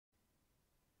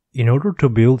In order to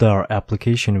build our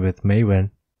application with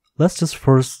Maven, let's just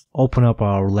first open up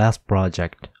our last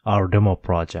project, our demo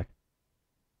project.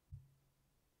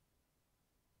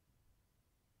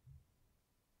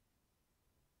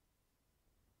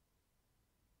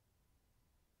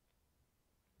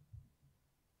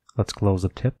 Let's close the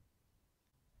tip.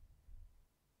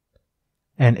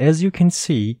 And as you can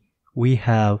see, we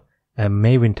have a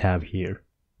Maven tab here.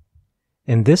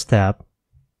 In this tab,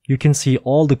 you can see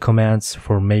all the commands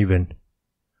for Maven,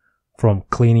 from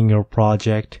cleaning your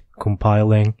project,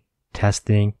 compiling,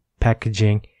 testing,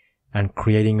 packaging, and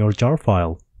creating your jar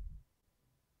file.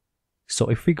 So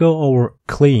if we go over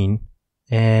clean,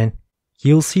 and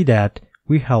you'll see that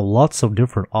we have lots of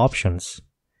different options.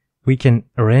 We can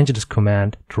arrange this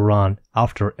command to run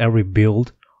after every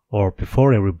build or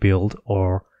before every build,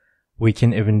 or we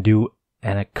can even do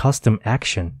a custom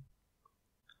action.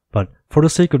 But for the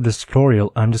sake of this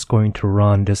tutorial, I'm just going to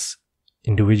run this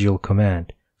individual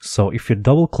command. So if you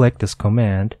double click this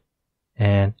command,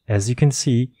 and as you can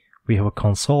see, we have a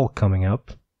console coming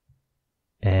up,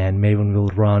 and Maven will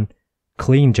run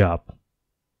clean job.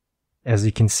 As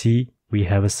you can see, we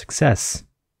have a success.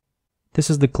 This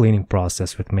is the cleaning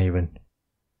process with Maven.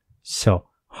 So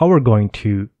how we're going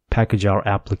to package our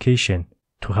application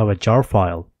to have a jar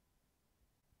file.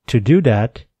 To do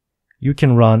that, you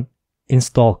can run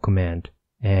install command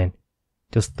and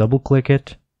just double click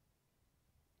it.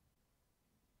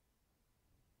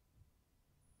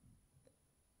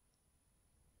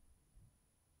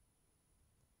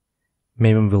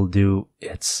 Maven will do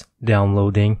its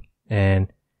downloading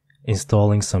and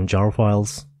installing some jar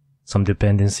files, some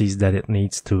dependencies that it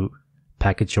needs to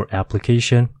package your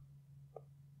application.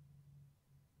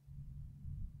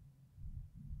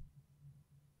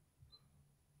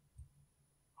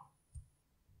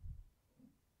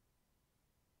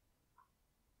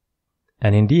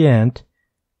 And in the end,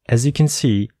 as you can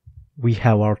see, we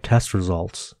have our test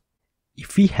results.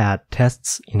 If we had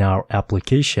tests in our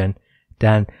application,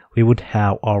 then we would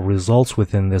have our results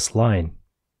within this line,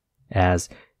 as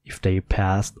if they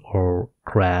passed or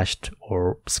crashed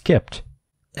or skipped.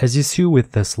 As you see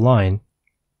with this line,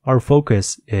 our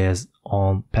focus is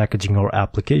on packaging our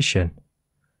application.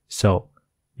 So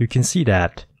you can see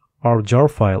that our jar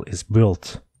file is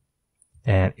built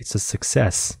and it's a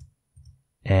success,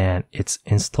 and it's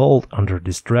installed under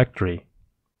this directory.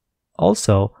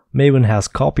 Also, Maven has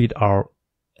copied our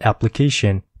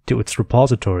application to its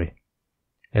repository,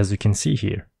 as you can see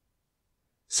here.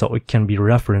 So it can be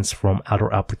referenced from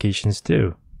other applications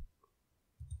too.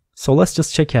 So let's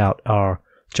just check out our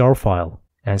jar file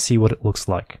and see what it looks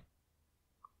like.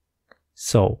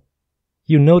 So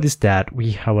you notice that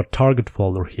we have a target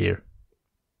folder here,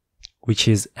 which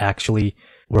is actually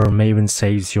where Maven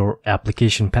saves your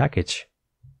application package.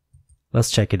 Let's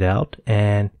check it out,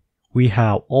 and we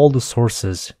have all the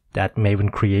sources that Maven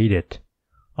created,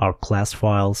 our class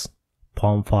files,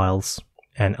 POM files,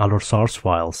 and other source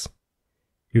files.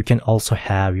 You can also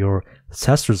have your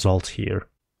test results here.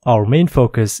 Our main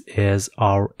focus is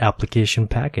our application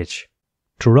package.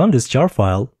 To run this jar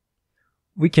file,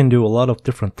 we can do a lot of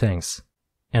different things,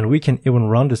 and we can even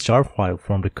run this jar file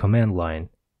from the command line.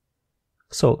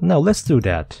 So now let's do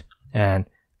that and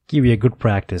give you a good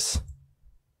practice.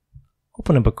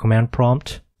 Open up a command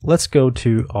prompt. Let's go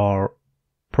to our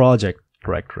project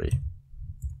directory.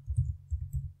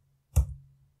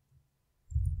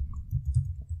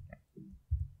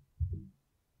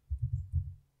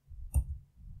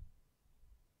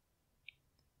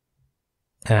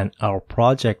 And our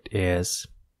project is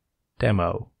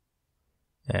demo.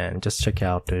 And just check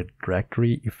out the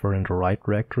directory if we're in the right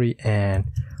directory. And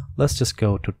let's just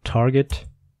go to target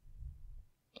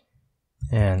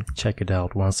and check it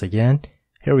out once again.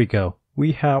 Here we go.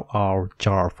 We have our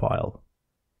jar file.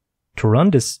 To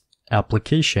run this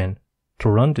application, to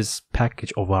run this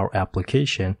package of our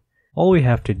application, all we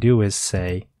have to do is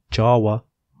say java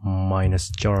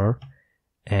 -jar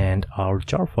and our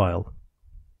jar file.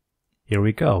 Here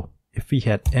we go. If we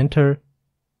hit enter,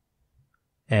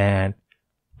 and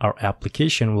our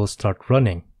application will start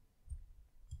running.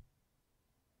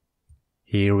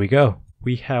 Here we go.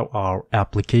 We have our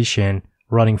application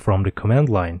running from the command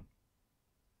line.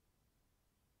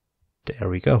 There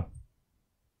we go.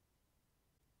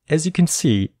 As you can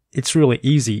see, it's really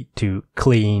easy to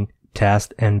clean,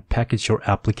 test, and package your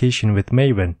application with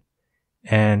Maven.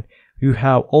 And you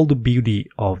have all the beauty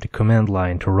of the command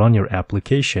line to run your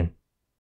application.